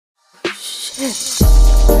Hey,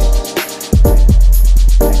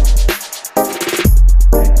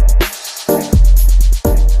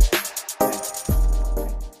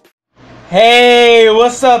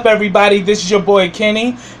 what's up everybody? This is your boy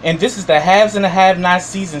Kenny, and this is the Haves and the Have-Nots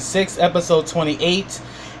Season 6, Episode 28,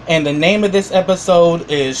 and the name of this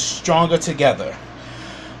episode is Stronger Together.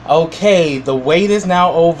 Okay, the wait is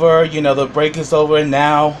now over, the break is over, and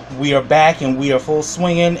now we are back and we are full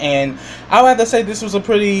swinging, and I would have to say this was a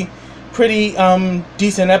pretty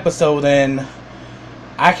decent episode, and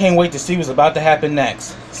I can't wait to see what's about to happen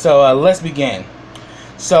next. So let's begin.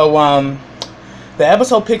 So the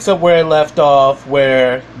episode picks up where it left off,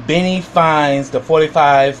 where Benny finds the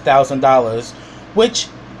 $45,000, which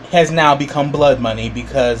has now become blood money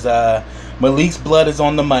because Malik's blood is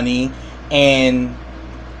on the money, and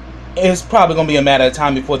it's probably going to be a matter of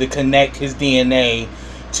time before they connect his DNA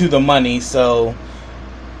to the money. So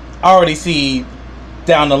I already see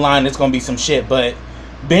down the line there's going to be some shit, but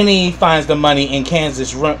Benny finds the money in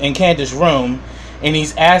Candace's room, and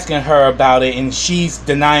he's asking her about it, and she's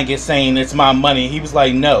denying it, saying it's my money. He was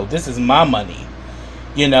like, no, this is my money.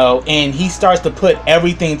 And he starts to put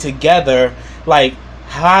everything together, like,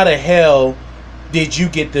 how the hell did you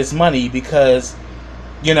get this money? Because,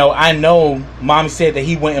 I know Mommy said that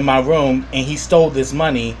he went in my room and he stole this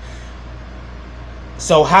money.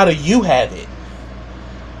 So how do you have it?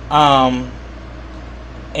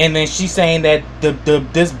 And then she's saying that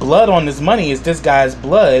this blood on this money is this guy's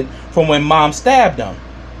blood from when Mom stabbed him.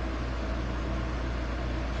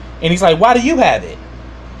 And he's like, why do you have it?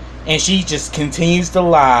 And she just continues to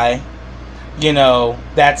lie.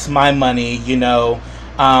 That's my money.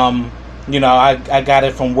 I got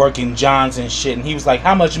it from working John's and shit. And he was like,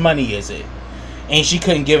 how much money is it? And she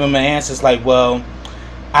couldn't give him an answer. It's like, well,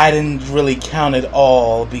 I didn't really count it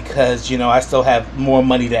all because, I still have more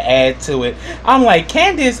money to add to it. I'm like,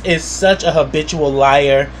 Candace is such a habitual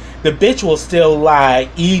liar. The bitch will still lie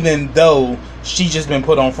even though she just been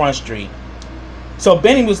put on Front Street. So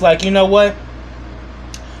Benny was like, you know what?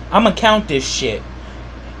 I'm gonna count this shit.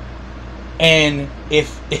 And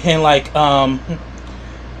if it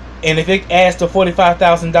adds to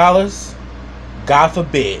 $45,000, God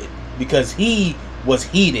forbid, because he was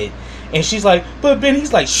heated. And she's like, but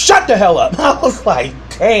Benny's like, shut the hell up. I was like,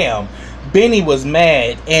 damn. Benny was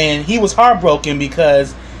mad, and he was heartbroken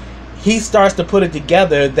because he starts to put it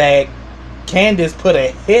together that Candace put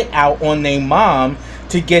a hit out on their mom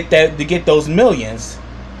to get those millions.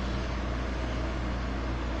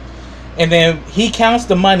 And then he counts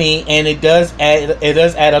the money, and it does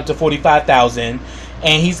add up to $45,000.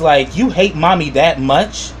 And he's like, you hate Mommy that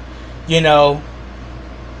much,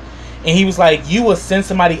 And he was like, you will send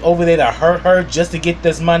somebody over there to hurt her just to get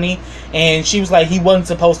this money? And she was like, he wasn't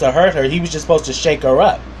supposed to hurt her. He was just supposed to shake her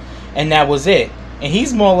up. And that was it. And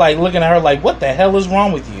he's more like looking at her like, what the hell is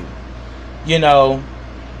wrong with you?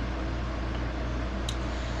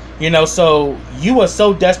 So you were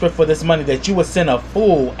so desperate for this money that you would send a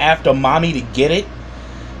fool after Mommy to get it?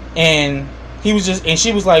 And she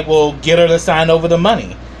was like, well, get her to sign over the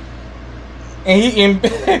money. And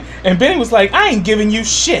Benny was like, I ain't giving you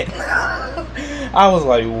shit. I was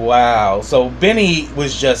like, wow. So Benny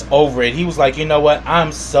was just over it. He was like, you know what?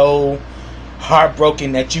 I'm so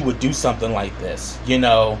heartbroken that you would do something like this,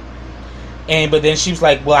 But then she was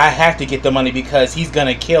like, well, I have to get the money because he's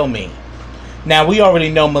gonna kill me. Now, we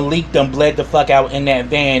already know Malik done bled the fuck out in that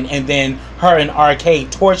van, and then her and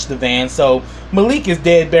RK torched the van. So Malik is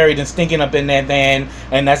dead, buried, and stinking up in that van.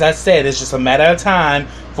 And as I said, it's just a matter of time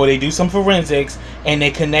before they do some forensics and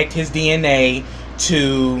they connect his DNA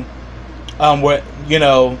to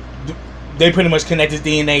they pretty much connect his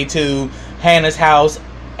DNA to Hannah's house,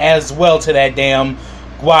 as well to that damn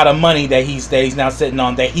wad of money that he's now sitting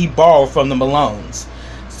on that he borrowed from the Malones.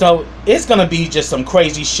 So it's gonna be just some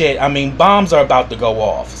crazy shit. I mean, bombs are about to go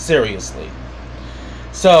off, seriously.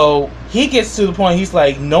 So he gets to the point, he's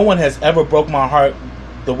like, no one has ever broke my heart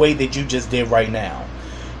the way that you just did right now.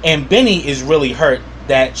 And Benny is really hurt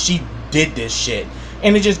that she did this shit.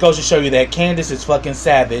 And it just goes to show you that Candace is fucking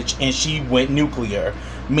savage, and she went nuclear,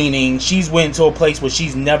 meaning she's went to a place where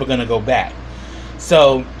she's never gonna go back.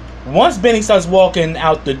 So once Benny starts walking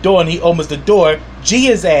out the door and he opens the door,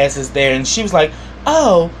 Gia's ass is there, and she was like,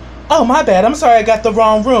 oh my bad, I'm sorry, I got the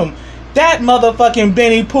wrong room. That motherfucking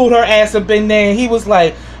Benny pulled her ass up in there, and he was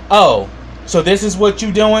like, oh, so this is what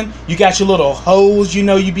you doing? You got your little hose,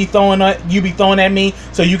 you be throwing at me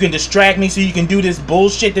so you can distract me, so you can do this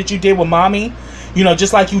bullshit that you did with Mommy,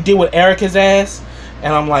 just like you did with Erica's ass.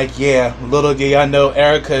 And I'm like, yeah, little did I know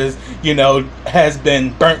Erica's, has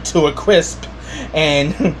been burnt to a crisp,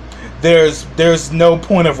 and there's no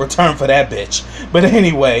point of return for that bitch. But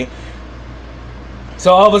anyway,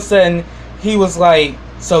 So all of a sudden, he was like,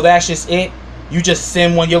 so that's just it? You just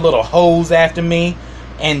send one of your little hoes after me?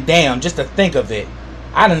 And damn, just to think of it,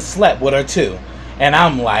 I done slept with her too. And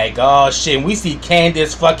I'm like, oh shit. And we see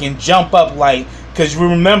Candace fucking jump up like, because you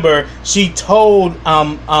remember, she told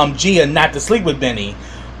Gia not to sleep with Benny.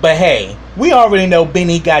 But hey, we already know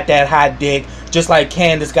Benny got that hot dick, just like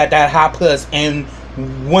Candace got that hot puss. And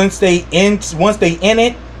once they in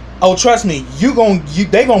it, oh trust me,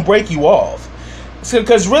 they gonna break you off.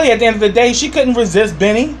 Because really, at the end of the day, she couldn't resist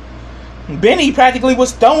Benny. Benny practically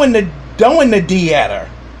was throwing the D at her.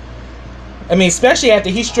 I mean, especially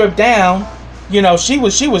after he stripped down, you know, she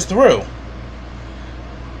was through.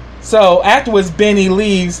 So afterwards, Benny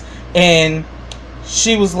leaves, and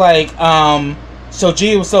she was like, so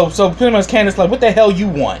pretty much Candace like, what the hell you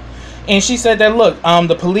want? And she said that, look,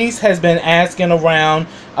 the police has been asking around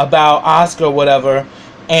about Oscar or whatever,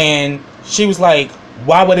 and she was like,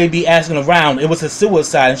 why would they be asking around? It was a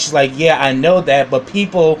suicide. And she's like, yeah, I know that, but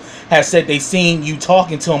people have said they seen you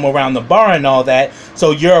talking to him around the bar and all that, so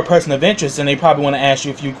you're a person of interest, and they probably want to ask you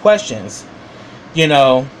a few questions, you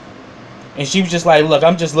know. And she was just like, look,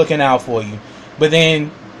 I'm just looking out for you. But then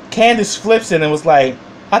Candace flips it and was like,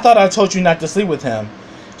 I thought I told you not to sleep with him.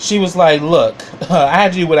 She was like, look, I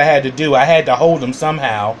had to do what I had to do. I had to hold him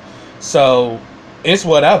somehow, so it's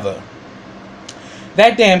whatever.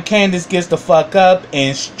 That damn Candace gets the fuck up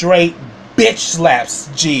and straight bitch slaps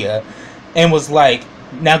Gia and was like,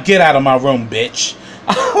 now get out of my room, bitch.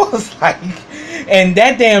 I was like, and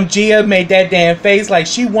that damn Gia made that damn face like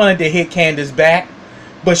she wanted to hit Candace back,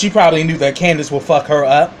 but she probably knew that Candace would fuck her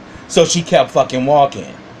up, so she kept fucking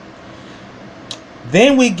walking.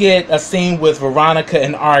 Then we get a scene with Veronica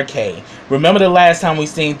and RK. Remember the last time we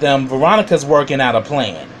seen them, Veronica's working out a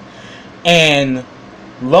plan. And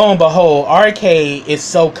lo and behold, RK is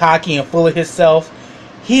so cocky and full of himself,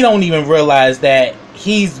 he don't even realize that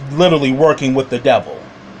he's literally working with the devil.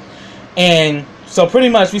 And so pretty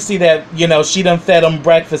much we see that, you know, she done fed him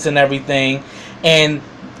breakfast and everything, and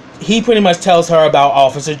he pretty much tells her about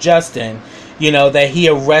Officer Justin, you know, that he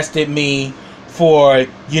arrested me for,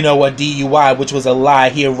 you know, a DUI, which was a lie.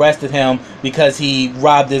 He arrested him because he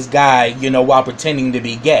robbed this guy, you know, while pretending to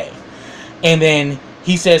be gay. And then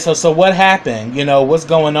he says, so what happened? You know, what's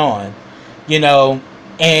going on? You know,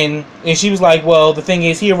 and she was like, well, the thing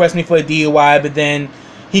is, he arrested me for a DUI, but then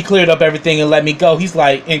he cleared up everything and let me go. He's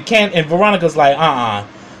like, and Veronica's like,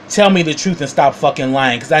 tell me the truth and stop fucking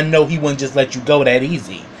lying, because I know he wouldn't just let you go that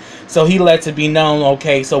easy. So he lets it be known,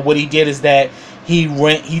 okay, so what he did is that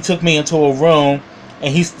he took me into a room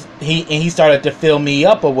and he started to fill me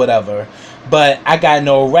up or whatever, but I got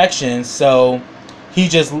no erection, so he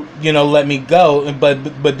just, you know, let me go.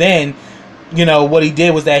 But then, you know, what he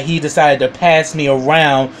did was that he decided to pass me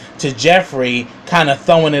around to Jeffrey, kind of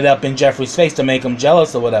throwing it up in Jeffrey's face to make him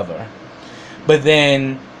jealous or whatever. But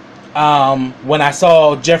then when I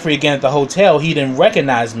saw Jeffrey again at the hotel, he didn't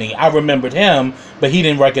recognize me. I remembered him, but he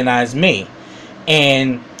didn't recognize me.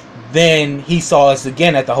 And then he saw us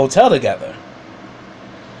again at the hotel together.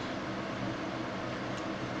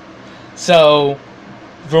 So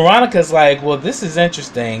Veronica's like, well, this is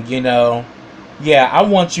interesting, you know. Yeah, I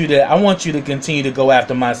want you to continue to go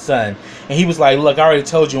after my son. And he was like, look, I already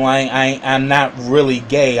told you I'm not really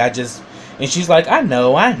gay. And she's like, I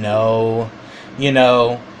know, you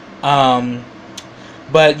know.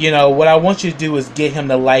 But, you know, what I want you to do is get him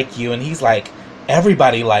to like you. And he's like,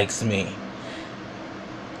 everybody likes me.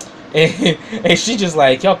 And she just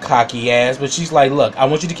like, y'all cocky ass. But she's like, look, I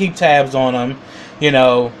want you to keep tabs on him. You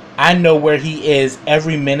know, I know where he is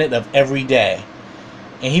every minute of every day.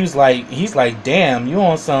 And he's like, damn, you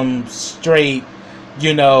on some straight,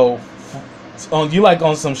 you know,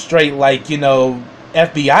 on some straight, like, you know,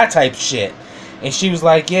 FBI type shit. And she was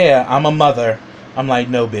like, yeah, I'm a mother. I'm like,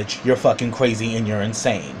 no, bitch, you're fucking crazy and you're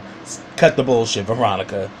insane. Cut the bullshit,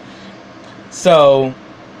 Veronica. So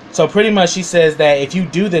pretty much she says that if you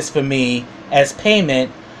do this for me as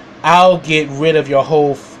payment, I'll get rid of your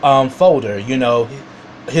whole folder, you know,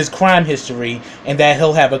 his crime history, and that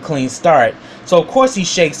he'll have a clean start. So of course he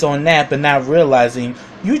shakes on that, but not realizing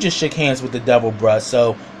you just shook hands with the devil, bruh.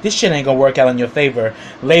 So this shit ain't gonna work out in your favor.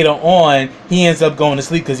 Later on, he ends up going to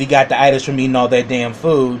sleep because he got the itis from eating all that damn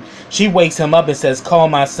food. She wakes him up and says, call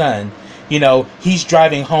my son. You know, he's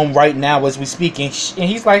driving home right now as we speak. And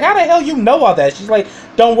he's like, how the hell you know all that? She's like,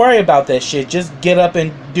 don't worry about that shit. Just get up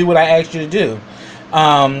and do what I asked you to do.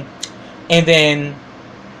 And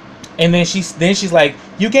then she's like,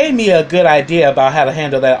 you gave me a good idea about how to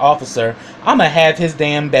handle that officer. I'm gonna have his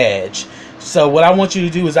damn badge. So what I want you to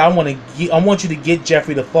do is I want you to get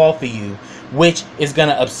Jeffrey to fall for you, which is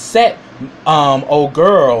gonna upset old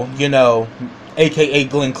girl, you know, aka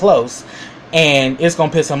Glenn Close, and it's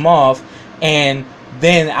gonna piss him off, and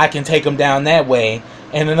then I can take him down that way.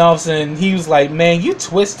 And then all of a sudden he was like, man, you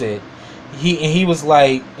twisted. He was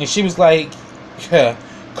like, and she was like, yeah,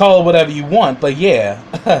 call it whatever you want, but yeah,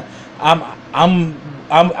 I'm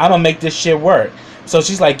gonna make this shit work. So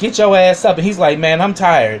she's like, get your ass up. And he's like, man, I'm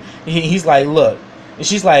tired. He's like, look. And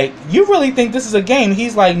she's like, you really think this is a game?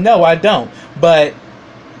 He's like, no, I don't. But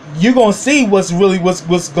you're gonna see you're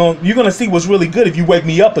gonna see what's really good if you wake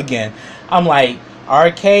me up again. I'm like,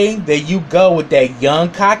 RK, there you go with that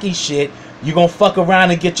young cocky shit. You gonna fuck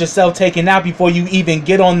around and get yourself taken out before you even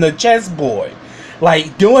get on the chessboard.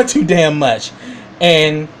 Like, doing too damn much.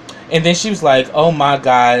 And then she was like, oh my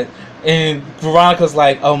god. And Veronica's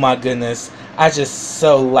like, oh my goodness, I just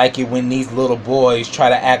so like it when these little boys try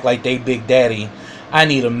to act like they big daddy. I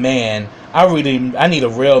need a man. I need a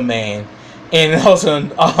real man. And also,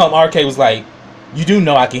 RK was like, you do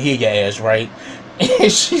know I can hear your ass, right?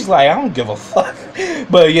 And she's like, I don't give a fuck.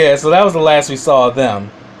 But yeah, so that was the last we saw of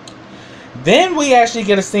them. Then we actually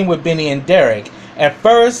get a scene with Benny and Derek. At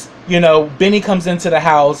first, Benny comes into the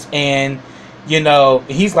house and,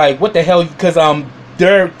 he's like, what the hell? Because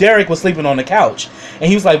Derek was sleeping on the couch. And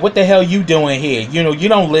he was like, what the hell you doing here? You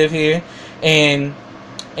don't live here. And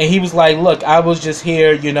he was like, look, I was just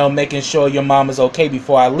here, making sure your mom is okay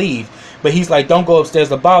before I leave. But he's like, don't go upstairs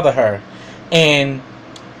to bother her. And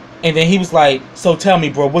then he was like, so tell me,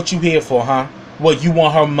 bro, what you here for, huh? What, you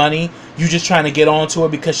want her money? You just trying to get on to her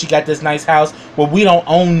because she got this nice house? Well, we don't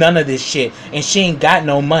own none of this shit. And she ain't got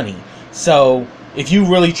no money. So if you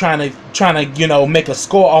really trying to make a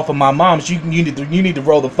score off of my mom's, you need to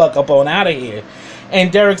roll the fuck up on out of here.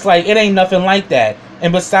 And Derek's like, it ain't nothing like that.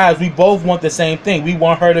 And besides, we both want the same thing. We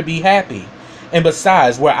want her to be happy. And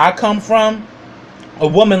besides, where I come from, a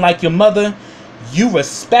woman like your mother, you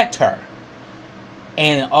respect her.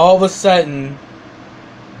 And all of a sudden,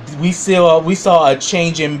 we saw a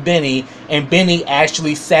change in Benny, and Benny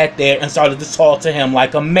actually sat there and started to talk to him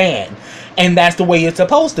like a man. And that's the way it's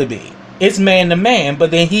supposed to be. It's man to man, but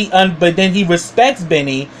then he respects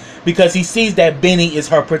Benny because he sees that Benny is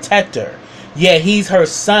her protector. Yeah, he's her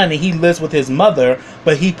son and he lives with his mother,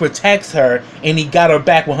 but he protects her and he got her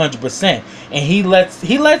back 100%. And he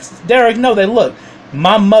lets Derek know that, look,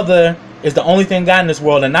 my mother is the only thing I got in this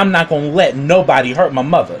world, and I'm not gonna let nobody hurt my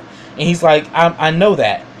mother. And he's like, I know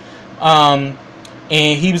that. And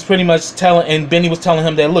he was pretty much and Benny was telling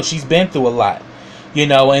him that, look, she's been through a lot.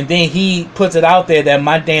 And then he puts it out there that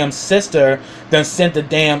my damn sister done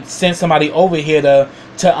sent somebody over here to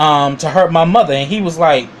hurt my mother. And he was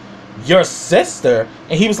like, your sister?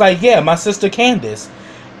 And he was like, yeah, my sister Candace.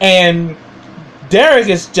 And Derek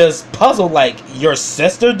is just puzzled, like, your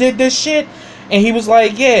sister did this shit? And he was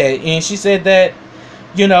like, yeah. And she said that,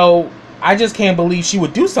 I just can't believe she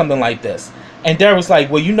would do something like this. And Derek was like,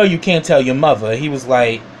 well, you can't tell your mother. He was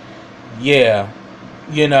like, yeah,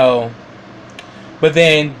 But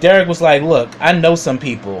then Derek was like, look, I know some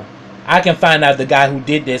people. I can find out the guy who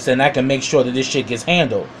did this, and I can make sure that this shit gets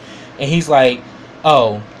handled. And he's like,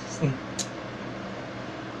 oh.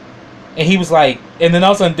 And he was like, and then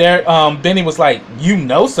also Benny was like, you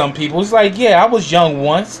know some people. He's like, yeah, I was young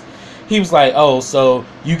once. He was like, oh, so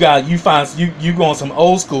you going some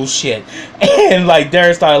old school shit. And like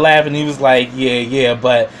Derek started laughing. He was like, yeah,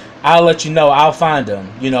 but I'll let you know, I'll find him,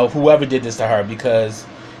 whoever did this to her, because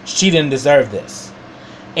she didn't deserve this.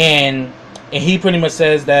 And he pretty much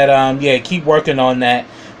says that, yeah, keep working on that.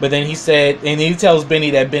 But then he said, and he tells Benny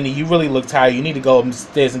that, Benny, you really look tired. You need to go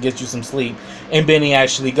upstairs and get you some sleep. And Benny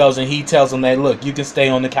actually goes, and he tells him that, look, you can stay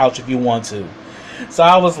on the couch if you want to. So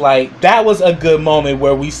I was like, that was a good moment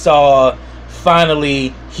where we saw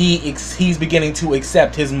finally he's beginning to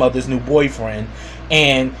accept his mother's new boyfriend,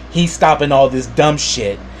 and he's stopping all this dumb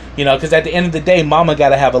shit, because at the end of the day, mama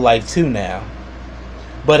gotta have a life too now.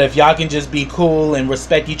 But if y'all can just be cool and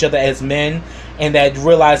respect each other as men, and that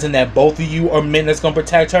realizing that both of you are men that's gonna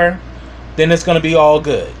protect her, then it's gonna be all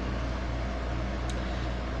good.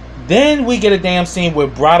 Then we get a damn scene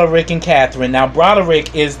with Broderick and Catherine. Now,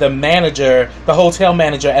 Broderick is the hotel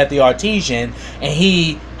manager at the Artesian, and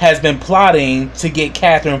he has been plotting to get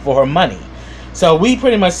Catherine for her money. So we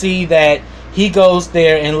pretty much see that he goes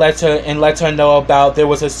there and lets her know about there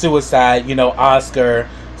was a suicide, Oscar,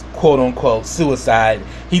 quote unquote, suicide.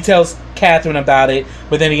 He tells Catherine about it,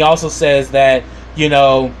 but then he also says that,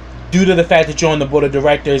 due to the fact that you're on the board of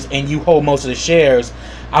directors and you hold most of the shares,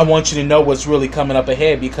 I want you to know what's really coming up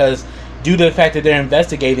ahead, because due to the fact that they're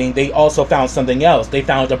investigating, they also found something else. They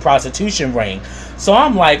found a prostitution ring. So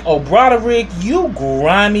I'm like, oh, Broderick, you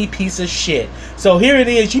grimy piece of shit. So here it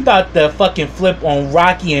is, you about to fucking flip on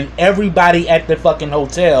Rocky and everybody at the fucking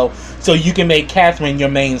hotel so you can make Catherine your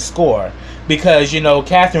main score. Because, you know,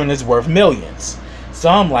 Catherine is worth millions. So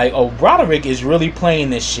I'm like, oh, Broderick is really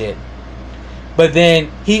playing this shit. But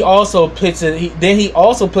then he also puts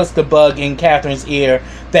the bug in Catherine's ear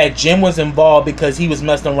that Jim was involved because he was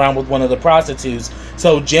messing around with one of the prostitutes.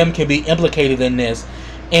 So Jim can be implicated in this.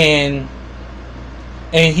 And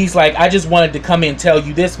he's like, I just wanted to come in and tell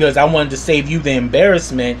you this because I wanted to save you the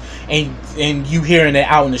embarrassment and you hearing it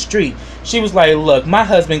out in the street. She was like, look, my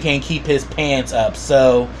husband can't keep his pants up,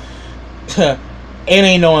 so it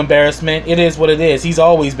ain't no embarrassment. It is what it is. He's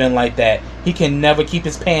always been like that. He can never keep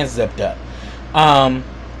his pants zipped up. And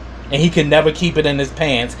he can never keep it in his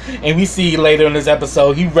pants. And we see later in this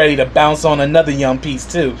episode, he ready to bounce on another young piece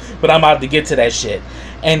too. But I'm about to get to that shit.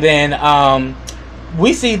 And then,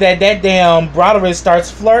 we see that damn Broderick starts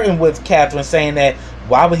flirting with Catherine, saying that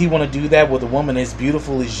why would he want to do that with a woman as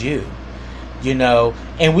beautiful as you? You know,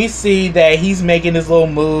 and we see that he's making his little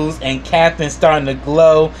moves and Catherine's starting to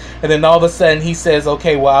glow. And then all of a sudden he says,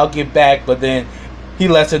 okay, well, I'll get back. But then he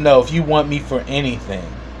lets her know, if you want me for anything,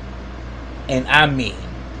 and I mean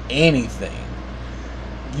anything,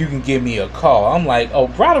 you can give me a call. I'm like, oh,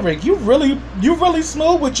 Broderick, you really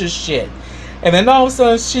smooth with your shit. And then all of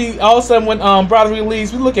a sudden when Broderick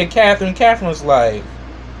leaves, we look at Catherine. Catherine's like,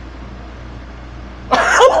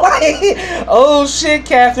 oh shit,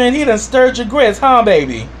 Catherine, he done stirred your grits, huh,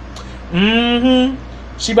 baby? Mm-hmm.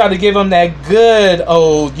 She about to give him that good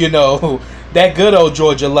old, you know, that good old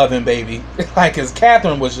Georgia loving, baby. Like, cause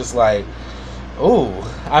Catherine was just like, ooh.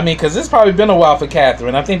 I mean, cause it's probably been a while for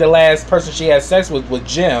Catherine. I think the last person she had sex with was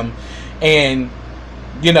Jim, and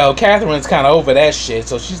you know, Catherine's kind of over that shit,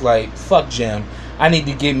 so she's like, fuck Jim. I need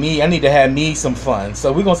to have me some fun.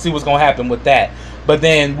 So we're going to see what's going to happen with that. But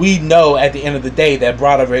then we know at the end of the day that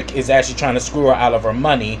Broderick is actually trying to screw her out of her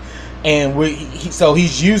money. And so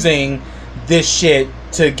he's using this shit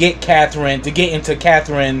to get into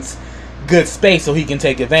Catherine's good space so he can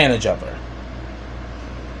take advantage of her.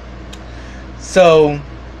 So,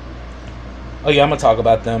 oh yeah, I'm going to talk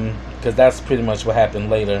about them because that's pretty much what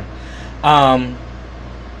happened later.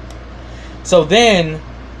 So then,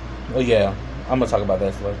 oh yeah, I'm going to talk about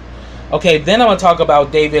that later. Okay, then I'm going to talk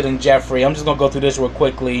about David and Jeffrey. I'm just going to go through this real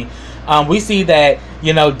quickly. We see that,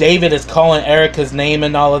 you know, David is calling Erica's name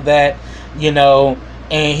and all of that, you know,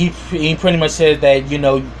 and he pretty much said that, you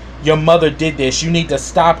know, your mother did this. You need to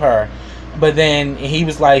stop her. But then he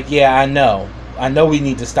was like, yeah, I know we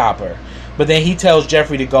need to stop her. But then he tells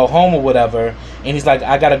Jeffrey to go home or whatever. And he's like,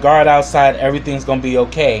 I got a guard outside. Everything's going to be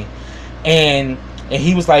okay. And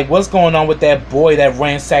he was like, what's going on with that boy that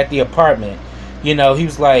ransacked the apartment? You know, he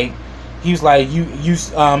was like, you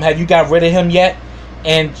have you got rid of him yet?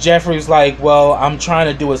 And Jeffrey was like, well, I'm trying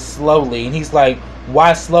to do it slowly. And he's like,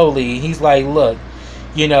 why slowly? He's like, look,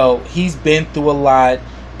 you know, he's been through a lot,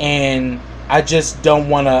 and I just don't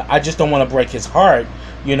want to break his heart.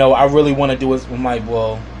 You know, I really want to do it. I'm like,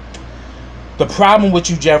 well, the problem with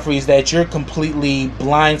you, Jeffrey, is that you're completely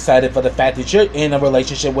blindsided for the fact that you're in a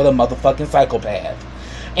relationship with a motherfucking psychopath.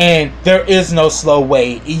 And there is no slow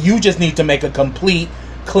way. You just need to make a complete,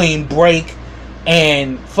 clean break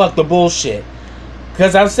and fuck the bullshit.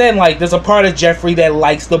 Because I'm saying, like, there's a part of Jeffrey that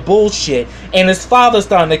likes the bullshit. And his father's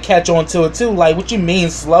starting to catch on to it, too. Like, what you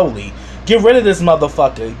mean slowly? Get rid of this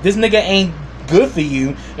motherfucker. This nigga ain't good for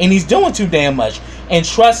you, and he's doing too damn much. And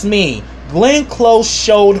trust me, Glenn Close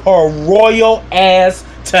showed her royal ass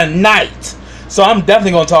tonight. So I'm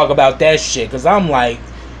definitely going to talk about that shit. Because I'm like,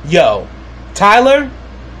 yo, Tyler,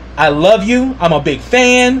 I love you. I'm a big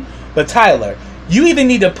fan. But Tyler, you either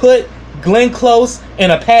need to put Glenn Close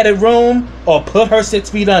in a padded room or put her 6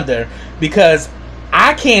 feet under. Because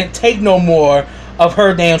I can't take no more of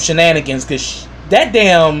her damn shenanigans. Because that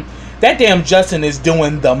damn Justin is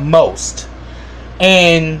doing the most.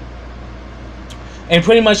 And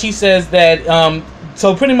pretty much he says that,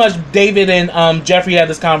 so pretty much David and Jeffrey have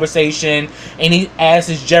this conversation, and he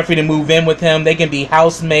asks Jeffrey to move in with him. They can be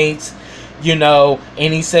housemates, you know,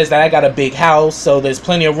 and he says that I got a big house, so there's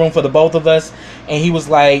plenty of room for the both of us. And he was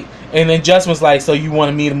like, and then Justin was like, so you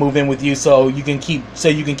wanted me to move in with you so you can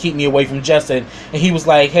keep me away from Justin? And he was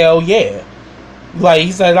like, hell yeah. Like,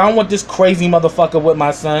 he said, I don't want this crazy motherfucker with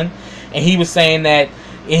my son. And he was saying that,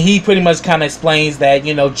 and he pretty much kind of explains that,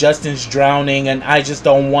 you know, Justin's drowning and I just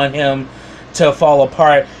don't want him to fall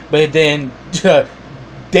apart. But then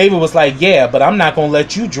David was like, yeah, but I'm not going to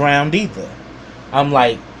let you drown either. I'm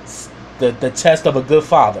like, the test of a good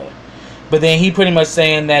father. But then he pretty much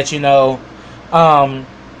saying that, you know,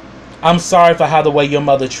 I'm sorry for how the way your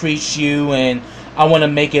mother treats you, and I want to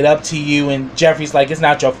make it up to you. And Jeffrey's like, it's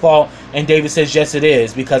not your fault. And David says, yes, it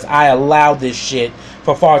is, because I allowed this shit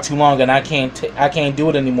for far too long, and I can't do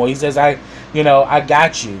it anymore. He says, I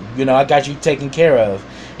got you. I got you taken care of.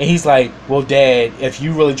 And he's like, well, Dad, if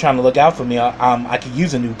you really trying to look out for me, I could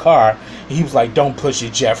use a new car. And he was like, don't push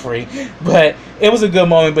it, Jeffrey. But it was a good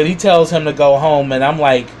moment. But he tells him to go home, and I'm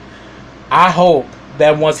like, I hope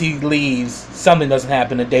that once he leaves, something doesn't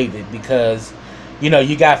happen to David, because,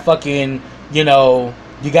 you got fucking, you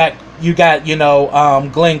got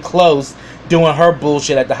Glenn Close doing her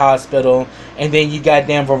bullshit at the hospital, and then you got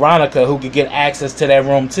damn Veronica who could get access to that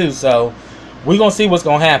room too. So we're gonna see what's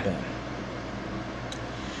gonna happen.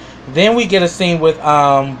 Then we get a scene with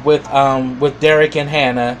Derek and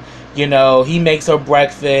Hannah. He makes her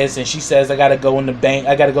breakfast, and she says, I gotta go to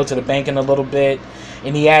the bank in a little bit.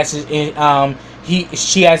 And he asks,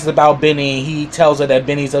 she asks about Benny. He tells her that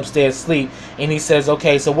Benny's upstairs asleep, and he says,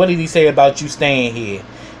 okay, so what did he say about you staying here?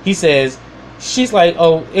 He says, she's like,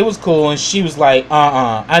 oh, it was cool. And she was like,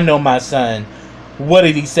 I know my son. What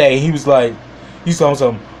did he say? He was like, he saw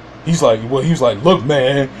something. He's like, look,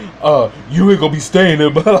 man, you ain't gonna be staying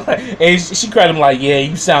there. But and she cried him like, yeah,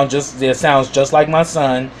 it sounds just like my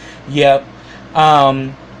son. Yep.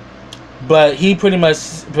 But she pretty much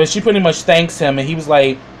thanks him, and he was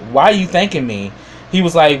like, why are you thanking me? He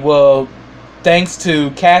was like, well, thanks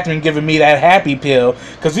to Catherine giving me that happy pill,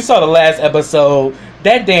 because we saw the last episode,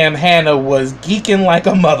 that damn Hannah was geeking like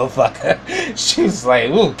a motherfucker. She was like,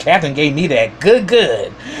 ooh, Catherine gave me that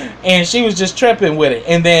good. And she was just tripping with it.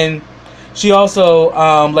 And then she also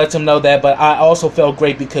lets him know that, but I also felt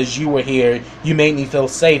great because you were here. You made me feel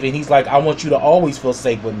safe. And he's like, I want you to always feel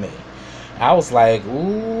safe with me. I was like,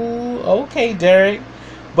 ooh, okay, Derek.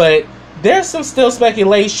 But there's some still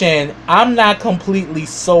speculation. I'm not completely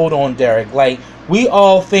sold on Derek. Like, we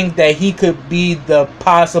all think that he could be the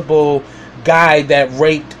possible guy that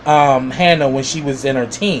raped Hannah when she was in her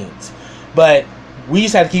teens. But we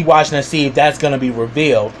just have to keep watching and see if that's going to be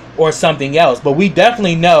revealed or something else. But we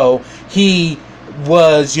definitely know he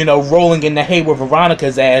was, rolling in the hay with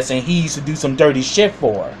Veronica's ass, and he used to do some dirty shit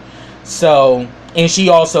for her. So, and she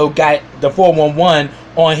also got the 411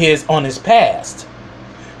 on his past.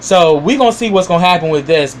 So we're going to see what's going to happen with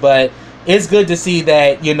this, but it's good to see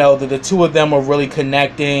that, that the two of them are really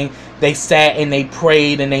connecting. They sat and they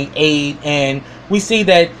prayed and they ate, and we see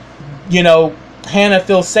that, Hannah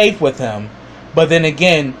feels safe with him. But then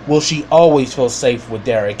again, will she always feel safe with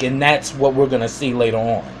Derek? And that's what we're going to see later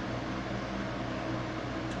on.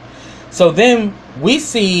 So then we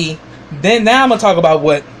see, now I'm going to talk about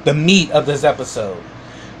what the meat of this episode.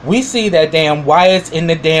 We see that damn Wyatt's in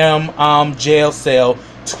the damn jail cell,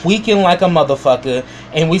 tweaking like a motherfucker.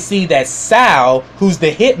 And we see that Sal, who's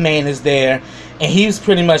the hitman, is there. And he was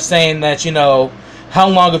pretty much saying that, how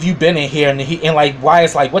long have you been in here? And like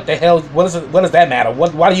Wyatt's like, what the hell? What does that matter?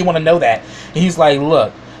 Why do you want to know that? And he's like,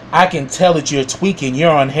 look, I can tell that you're tweaking.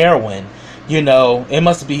 You're on heroin. It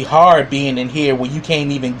must be hard being in here where you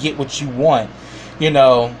can't even get what you want. You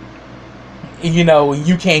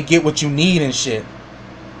can't get what you need and shit.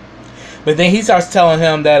 But then he starts telling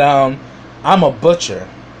him that I'm a butcher.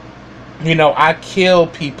 I kill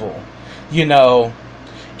people.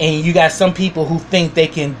 And you got some people who think they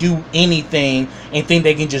can do anything and think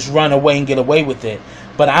they can just run away and get away with it.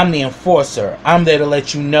 But I'm the enforcer. I'm there to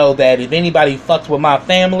let you know that if anybody fucks with my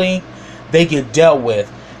family, they get dealt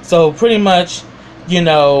with. So pretty much,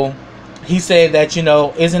 he said that,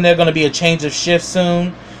 isn't there going to be a change of shift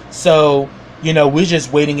soon? So, we're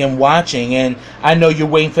just waiting and watching. And I know you're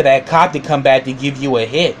waiting for that cop to come back to give you a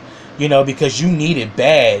hit, because you need it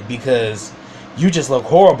bad, because you just look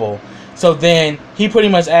horrible. So then he pretty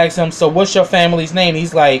much asked him, so what's your family's name? He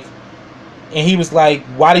was like,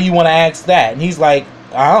 why do you want to ask that? And he's like,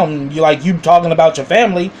 you talking about your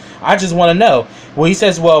family? I just want to know. Well, he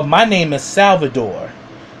says, well, my name is Salvador.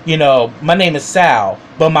 My name is Sal,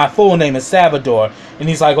 but my full name is Salvador. And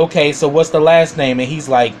he's like, okay, so what's the last name? And he's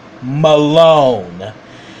like, Malone. And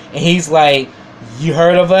he's like, you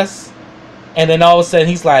heard of us? And then all of a sudden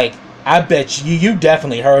he's like, I bet you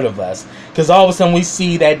definitely heard of us. Because all of a sudden we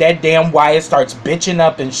see that damn Wyatt starts bitching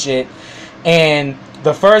up and shit. And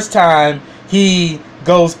the first time he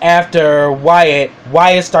goes after Wyatt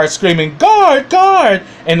starts screaming, guard, guard!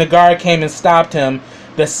 And the guard came and stopped him.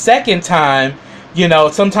 The second time,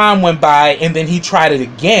 some time went by, and then he tried it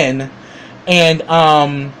again. And,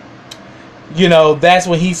 that's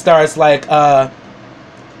when he starts like,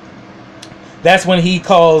 that's when he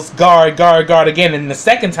calls guard, guard, guard again. And the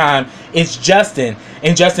second time, it's Justin.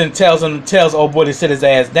 And Justin tells old boy to sit his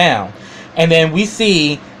ass down. And then we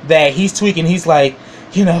see that he's tweaking. He's like,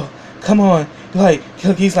 come on.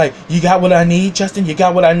 he's like, you got what I need, Justin? You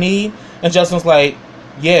got what I need? And Justin's like,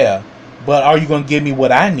 yeah, but are you gonna give me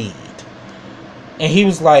what I need? And he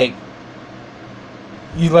was like,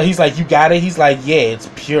 he's like, you got it? He's like, yeah, it's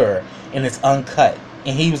pure and it's uncut.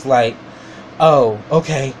 And he was like, oh,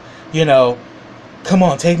 okay, come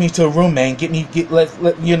on, take me to a room, man.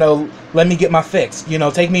 Let me get my fix.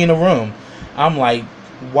 Take me in a room. I'm like,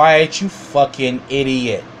 Wyatt, you fucking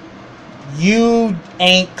idiot. You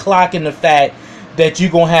ain't clocking the fact that you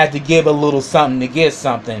gonna have to give a little something to get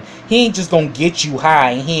something. He ain't just gonna get you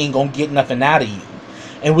high and he ain't gonna get nothing out of you.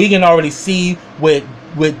 And we can already see with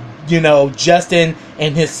Justin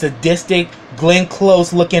and his sadistic Glenn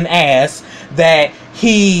Close looking ass that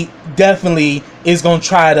he definitely is gonna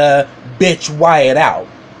try to bitch Wyatt out.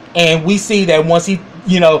 And we see that once he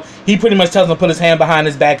pretty much tells him to put his hand behind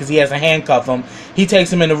his back because he has to handcuff him. He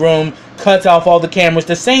takes him in the room, cuts off all the cameras.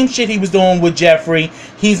 The same shit he was doing with Jeffrey,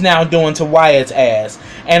 he's now doing to Wyatt's ass.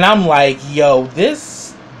 And I'm like, yo,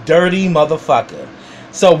 this dirty motherfucker.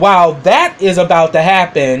 So while that is about to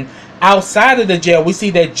happen, outside of the jail, we see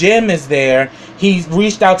that Jim is there. He's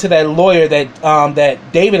reached out to that lawyer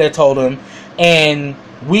that David had told him. And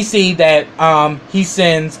we see that he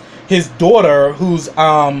sends his daughter, who's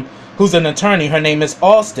an attorney. Her name is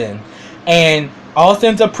Austin. And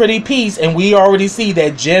Austin's a pretty piece, and we already see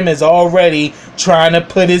that Jim is already trying to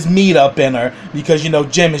put his meat up in her because,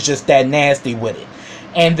 Jim is just that nasty with it.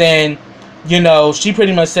 And then, she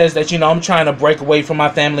pretty much says that, I'm trying to break away from my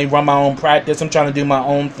family, run my own practice. I'm trying to do my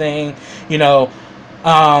own thing,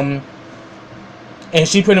 and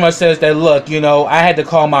she pretty much says that, look, I had to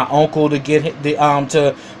call my uncle to get the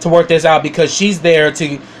to work this out because she's there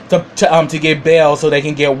to get bail so they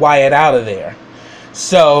can get Wyatt out of there.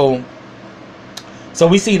 So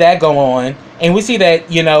we see that go on, and we see that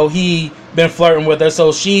he been flirting with her.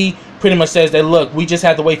 So she pretty much says that, look, we just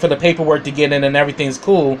have to wait for the paperwork to get in and everything's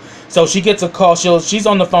cool. So she gets a call. She's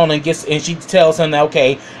on the phone and she tells him that,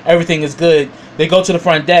 okay, everything is good. They go to the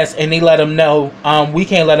front desk and they let him know we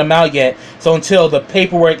can't let him out yet. So until the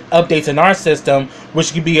paperwork updates in our system,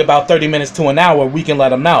 which could be about 30 minutes to an hour, we can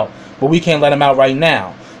let him out. But we can't let him out right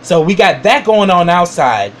now. So we got that going on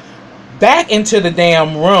outside. Back into the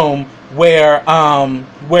damn room where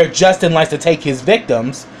Justin likes to take his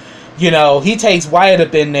victims. He takes Wyatt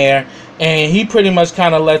up in there and he pretty much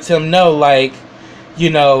kind of lets him know, like,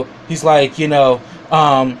 he's like, so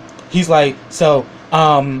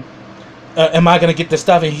am I gonna get the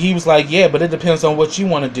stuff? And he was like, yeah, but it depends on what you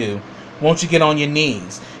want to do. Won't you get on your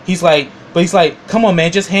knees? He's like, come on,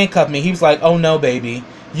 man, just handcuff me. He was like, oh no, baby,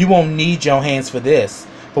 you won't need your hands for this.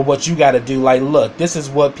 But what you got to do, like, look, this is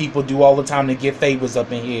what people do all the time to get favors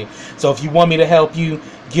up in here. So if you want me to help you,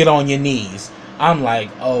 get on your knees. I'm like,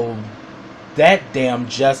 oh, that damn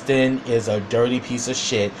Justin is a dirty piece of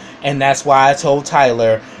shit. And that's why I told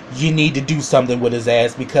Tyler, you need to do something with his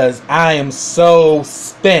ass, because I am so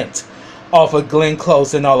spent off of Glenn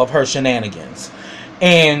Close and all of her shenanigans.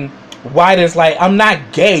 And White is like, I'm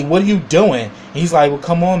not gay. What are you doing? And he's like, well,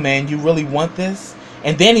 come on, man. You really want this?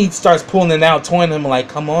 And then he starts pulling it out, toying him like,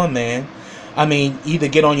 come on, man. I mean, either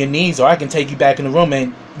get on your knees or I can take you back in the room.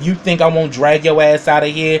 And you think I won't drag your ass out of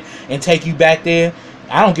here and take you back there?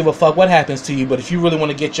 I don't give a fuck what happens to you. But if you really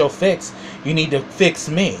want to get your fix, you need to fix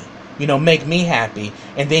me. Make me happy.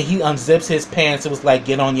 And then he unzips his pants and was like,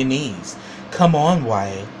 get on your knees. Come on,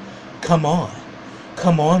 Wyatt. Come on.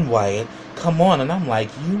 Come on, Wyatt. Come on. And I'm like,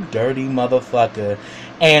 you dirty motherfucker.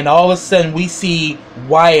 And all of a sudden we see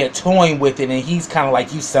Wyatt toying with it, and he's kind of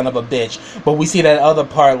like, you son of a bitch. But we see that other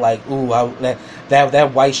part like, ooh,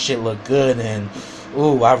 that white shit look good, and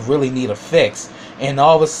ooh, I really need a fix. And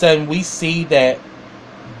all of a sudden we see that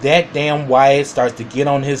damn Wyatt starts to get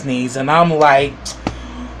on his knees, and I'm like,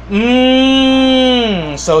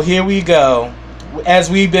 so here we go.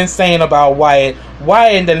 As we've been saying about Wyatt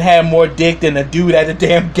done had more dick than a dude at a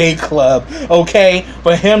damn gay club, okay?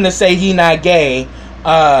 For him to say he not gay,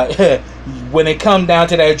 when it come down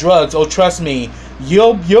to that drugs, oh, trust me,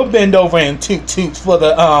 you'll bend over and toot for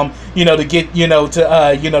the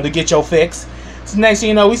to get your fix. So next thing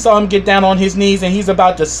you know, we saw him get down on his knees and he's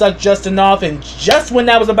about to suck Justin off, and just when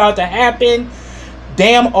that was about to happen,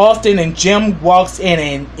 damn Austin and Jim walks in,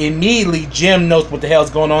 and immediately Jim knows what the hell's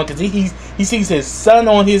going on, because he sees his son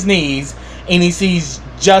on his knees and he sees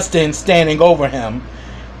Justin standing over him.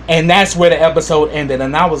 And that's where the episode ended.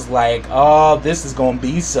 And I was like, oh, this is going to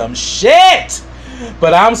be some shit.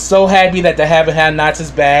 But I'm so happy that the Haven't Had Nots is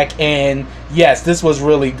back. And yes, this was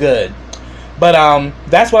really good. But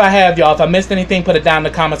that's what I have, y'all. If I missed anything, put it down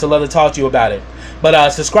in the comments. I'd love to talk to you about it.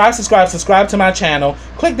 But subscribe to my channel.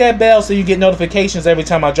 Click that bell so you get notifications every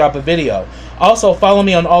time I drop a video. Also, follow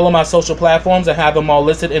me on all of my social platforms. I have them all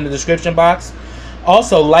listed in the description box.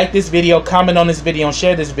 Also, like this video, comment on this video, and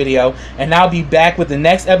share this video. And I'll be back with the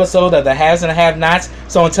next episode of the Haves and the Have-Nots.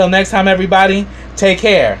 So until next time, everybody, take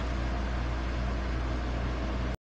care.